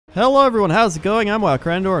Hello everyone, how's it going? I'm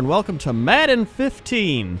WoWcrendor and welcome to Madden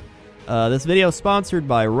 15. This video is sponsored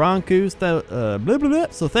by Ronku,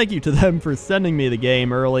 so thank you to them for sending me the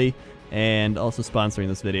game early and also sponsoring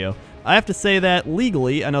this video. I have to say that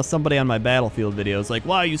legally. I know somebody on my Battlefield video is like,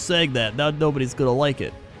 why are you saying that? Nobody's gonna like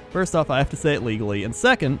it. First off, I have to say it legally, and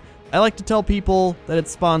second, I like to tell people that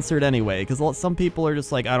it's sponsored anyway, because some people are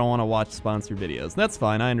just like, I don't want to watch sponsored videos. And that's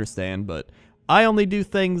fine, I understand, but I only do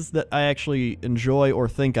things that I actually enjoy or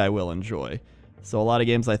think I will enjoy. So a lot of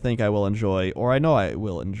games I think I will enjoy, or I know I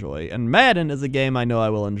will enjoy. And Madden is a game I know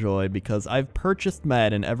I will enjoy because I've purchased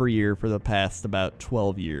Madden every year for the past about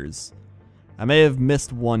 12 years. I may have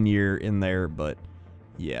missed 1 year in there, but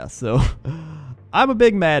yeah, so I'm a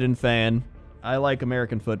big Madden fan. I like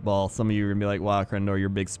American football. Some of you are going to be like, wow, WoWcrendor, you're a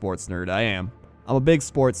big sports nerd. I am. I'm a big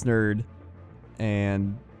sports nerd,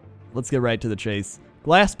 and let's get right to the chase.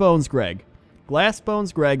 Glassbones Greg.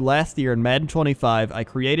 Glassbones Greg, last year in Madden 25, I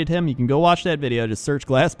created him. You can go watch that video. Just search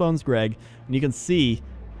Glassbones Greg, and you can see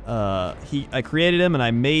I created him, and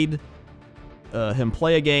I made him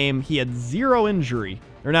play a game. He had 0 injury.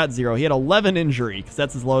 Or not 0. He had 11 injury, because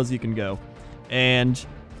that's as low as you can go. And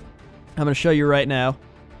I'm going to show you right now.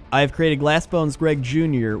 I've created Glassbones Greg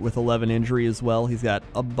Jr. with 11 injury as well. He's got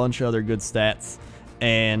a bunch of other good stats.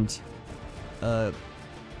 And the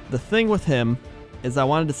thing with him is I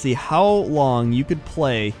wanted to see how long you could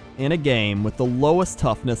play in a game with the lowest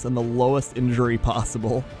toughness and the lowest injury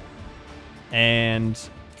possible. And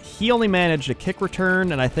he only managed a kick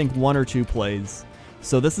return and I think 1 or 2 plays.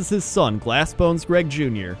 So this is his son, Glassbones Greg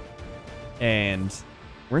Jr. And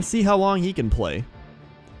we're going to see how long he can play.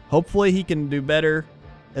 Hopefully he can do better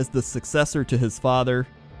as the successor to his father,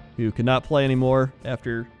 who cannot play anymore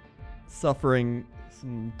after suffering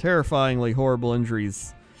some terrifyingly horrible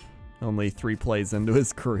injuries only 3 plays into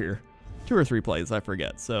his career. 2 or 3 plays, I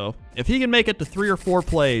forget. So if he can make it to 3 or 4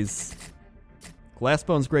 plays,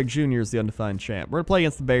 Glassbones Greg Jr. is the undefined champ. We're going to play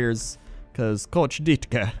against the Bears because Coach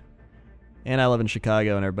Ditka. And I live in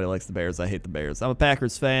Chicago and everybody likes the Bears. I hate the Bears. I'm a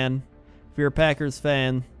Packers fan. If you're a Packers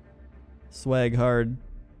fan, swag hard.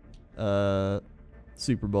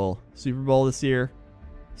 Super Bowl. Super Bowl this year.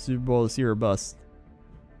 Super Bowl this year or bust.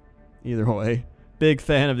 Either way. Big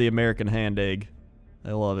fan of the American hand egg.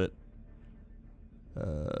 I love it.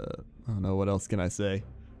 I don't know, what else can I say?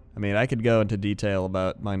 I mean, I could go into detail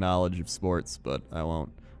about my knowledge of sports, but I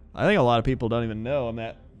won't. I think a lot of people don't even know I'm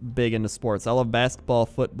that big into sports. I love basketball,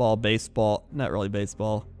 football, baseball. Not really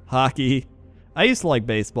baseball. Hockey. I used to like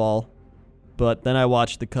baseball, but then I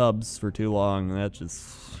watched the Cubs for too long, and that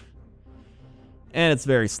just... And it's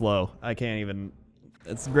very slow. I can't even...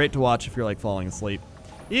 It's great to watch if you're, like, falling asleep.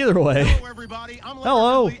 Either way. Hello, everybody.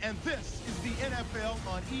 Hello. And this is the NFL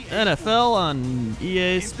on EA NFL on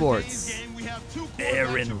EA Sports. Game, we have 2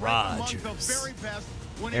 Aaron Rodgers.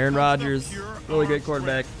 Aaron Rodgers, really great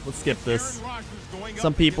quarterback. Let's skip this.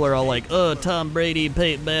 Some people are all like, oh, Tom Brady,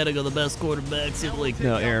 Peyton Manning are the best quarterbacks in the league.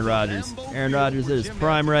 No, Aaron Rodgers. Aaron Rodgers is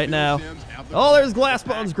prime right now. Oh, there's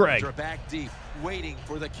Glassbones Greg.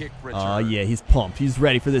 Oh, yeah, he's pumped. He's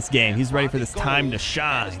ready for this game. He's ready for this time to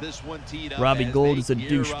shine. Robbie Gould is a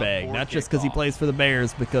douchebag, not just because he plays for the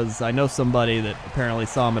Bears, because I know somebody that apparently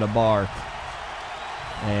saw him at a bar,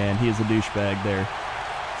 and he is a douchebag there.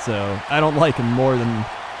 So I don't like him more than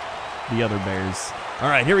the other Bears. All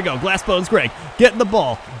right, here we go. Glassbones Greg, getting the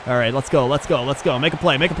ball. All right, let's go, let's go, let's go. Make a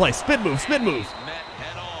play, make a play. Spin move, spin move.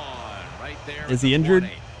 Is he injured?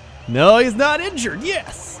 No, he's not injured.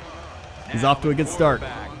 Yes. He's off to a good start.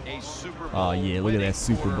 Oh, yeah, look at that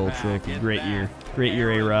Super Bowl trophy. Great year. Great year,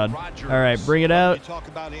 A-Rod. All right, bring it out.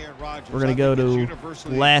 We're going to go to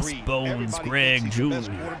Glassbones Greg Jr.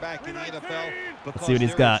 Let's see what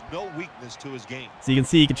he's got. So you can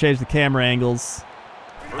see you can change the camera angles.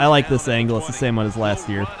 I like this angle. It's the same one as last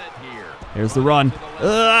year. Here's the run.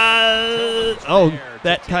 Oh,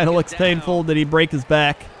 that kind of looks painful. Did he break his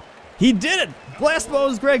back? He did it!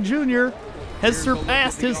 Glassbones Greg Jr. has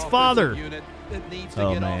surpassed his father.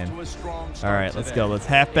 Oh, man. All right, let's go. Let's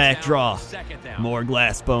halfback draw. More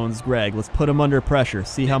Glassbones Greg. Let's put him under pressure.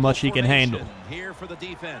 See how much he can handle.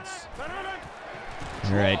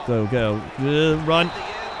 All right, go, go. Run.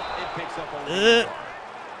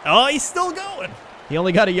 Oh, he's still going. He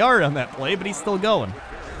only got a yard on that play, but he's still going.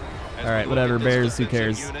 All right, whatever, Bears, who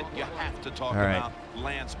cares? All right.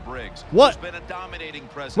 What?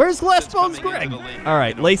 Where's Glassbones Greg? All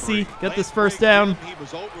right, Lacey, get this first down.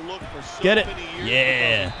 Get it?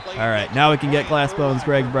 Yeah. All right, now we can get Glassbones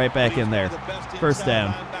Greg right back in there. First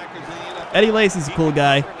down. Eddie Lacy's a cool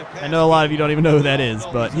guy. I know a lot of you don't even know who that is,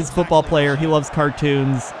 but he's a football player. He loves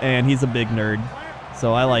cartoons, and he's a big nerd.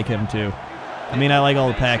 So I like him too. I mean, I like all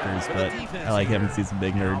the Packers, but I like him because he's a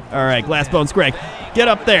big nerd. All right, Glassbones Greg, get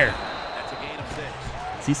up there.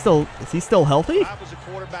 Is he still healthy?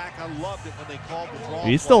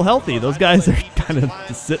 He's still healthy. Those guys are kind of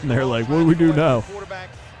just sitting there like, what do we do now?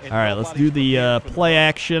 All right, let's do the play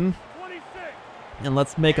action. And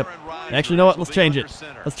let's make a... Actually, you know what? Let's change it.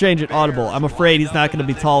 Let's change it audible. I'm afraid he's not going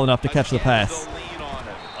to be tall enough to catch the pass.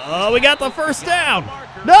 Oh, we got the first down.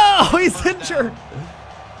 No, he's injured.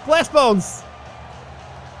 Glassbones.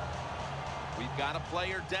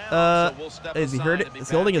 Is he hurt? Is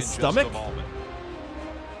he holding his stomach?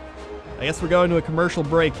 I guess we're going to a commercial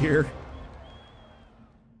break here.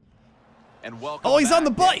 Oh, he's on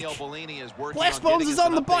the bike. Glassbones is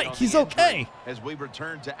on the bike. He's okay.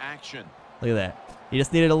 Look at that. He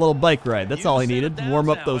just needed a little bike ride. That's all he needed. Warm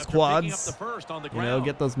up those quads. You know,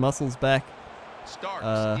 get those muscles back.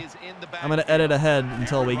 I'm going to edit ahead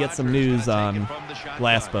until we get some news on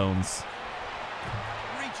Glassbones.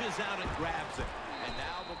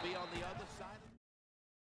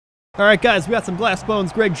 All right, guys, we got some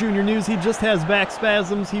Glassbones Greg Jr. news. He just has back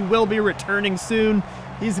spasms. He will be returning soon.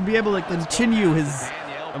 He's going to be able to continue his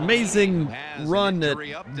amazing run at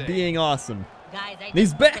being awesome. Guys,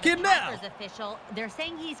 he's back in now. They're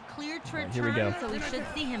saying he's cleared to return, here we go. So we should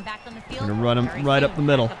see him back on the field. Gonna run him right up the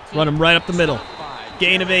middle. Run him right up the middle.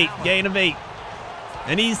 Gain of 8. Gain of 8.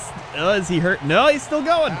 And he's... is he hurt? No, he's still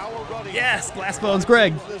going. Yes, Glassbones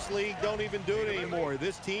Greg.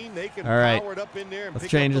 All right. Let's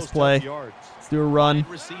change this play. Let's do a run.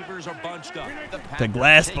 To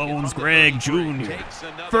Glassbones Greg Jr.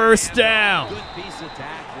 First down.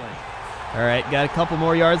 All right, got a couple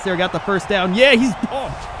more yards there. Got the first down. Yeah, he's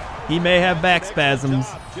pumped. He may have back spasms,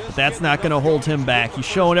 but that's not going to hold him back. He's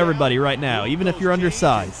showing everybody right now, even if you're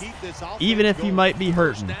undersized, even if you might be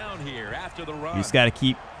hurting, you just got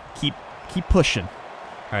to keep pushing.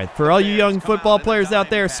 All right, for all you young football players out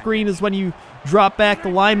there, screen is when you drop back, the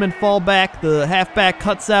linemen fall back, the halfback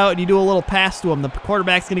cuts out, and you do a little pass to him. The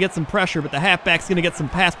quarterback's going to get some pressure, but the halfback's going to get some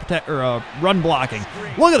run blocking.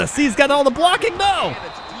 Look at this. He's got all the blocking. No!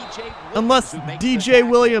 Unless DJ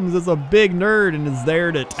Williams is a big nerd and is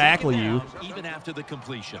there to tackle you.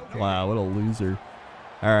 Wow, what a loser.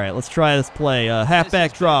 All right, let's try this play.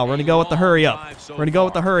 Halfback draw. We're going to go with the hurry up. We're going to go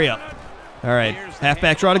with the hurry up. All right,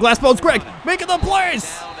 halfback draw to Glassbones Greg, making the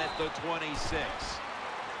plays.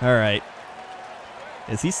 All right.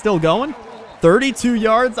 Is he still going? 32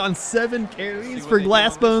 yards on 7 carries for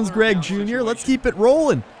Glassbones Greg Jr. Let's keep it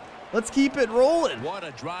rolling. Let's keep it rolling. What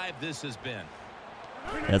a drive this has been.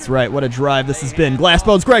 That's right, what a drive this has been.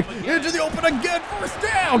 Glassbones Greg into the open again, first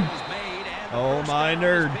down. Oh, my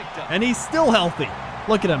nerd. And he's still healthy.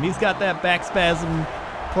 Look at him, he's got that back spasm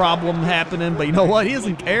problem happening, but you know what? He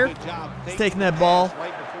doesn't care. He's taking that ball.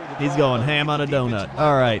 He's going ham on a donut.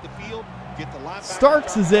 All right.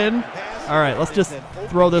 Starks is in. All right, let's just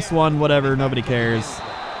throw this one, whatever, nobody cares.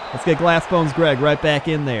 Let's get Glassbones Greg right back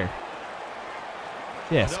in there.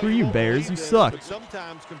 Yeah, screw you, Bears. You suck.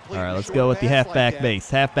 All right, let's go with the halfback base.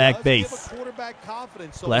 Halfback base.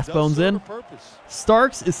 Glassbones in.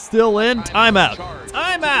 Starks is still in. Timeout.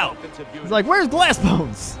 Timeout. He's like, where's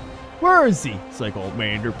Glassbones? Where is he? It's like, oh,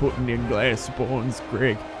 man, they're putting in Glassbones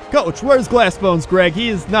Greg. Coach, where's Glassbones Greg? He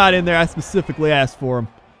is not in there. I specifically asked for him.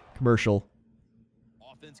 Commercial.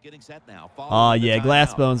 Oh, yeah,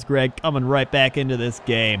 Glassbones Greg coming right back into this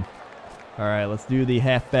game. All right, let's do the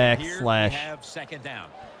halfback slash second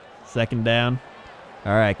down.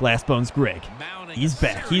 All right, Glassbones Greg. He's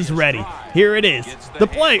back. He's ready. Here it is. The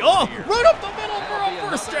play. Oh, right up the middle for a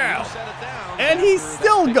first down. And he's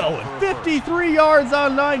still going. 53 yards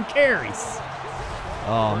on 9 carries.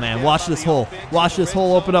 Oh, man, watch this hole. Watch this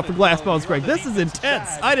hole open up for Glassbones Greg. This is intense.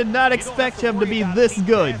 I did not expect him to be this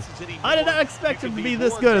good. I did not expect him to be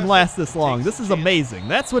this good and last this long. This is amazing.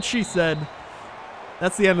 That's what she said.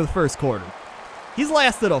 That's the end of the first quarter. He's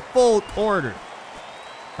lasted a full quarter.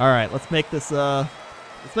 All right, let's make this a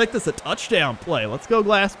touchdown play. Let's go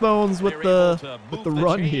Glassbones with the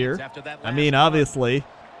run here. I mean, obviously,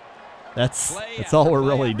 that's all we're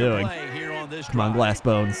really doing. Come on,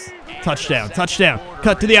 Glassbones. Touchdown, touchdown.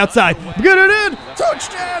 Cut to the outside. Get it in.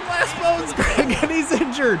 Touchdown, Glassbones Greg, and he's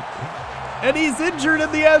injured. And he's injured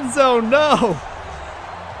in the end zone. No.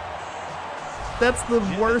 That's the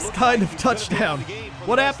worst kind of touchdown.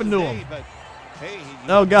 What happened to him?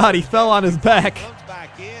 Oh, God, he fell on his back.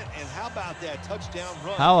 How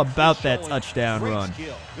about that touchdown run?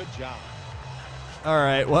 All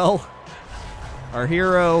right, well, our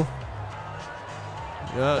hero.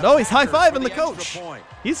 No, he's high-fiving the coach.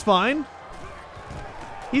 He's fine.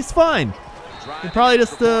 He's fine. He probably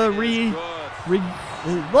just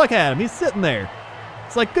look at him. He's sitting there.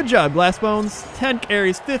 It's like, good job, Glassbones. 10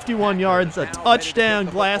 carries, 51 yards, a touchdown,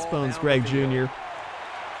 Glassbones, Greg Jr.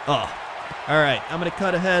 Oh, all right. I'm going to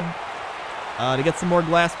cut ahead to get some more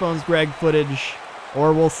Glassbones Greg footage,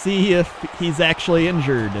 or we'll see if he's actually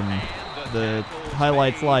injured and the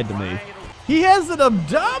highlights lied to me. He has an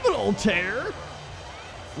abdominal tear.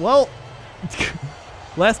 Well,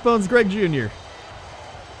 Glassbones Greg Jr.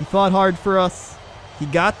 He fought hard for us. He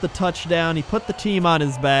got the touchdown. He put the team on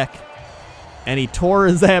his back, and he tore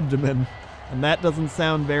his abdomen, and that doesn't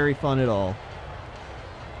sound very fun at all.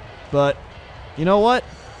 But you know what?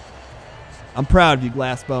 I'm proud of you,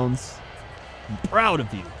 Glassbones. I'm proud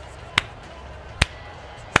of you.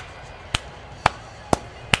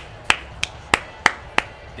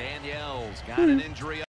 Danielle's got an injury.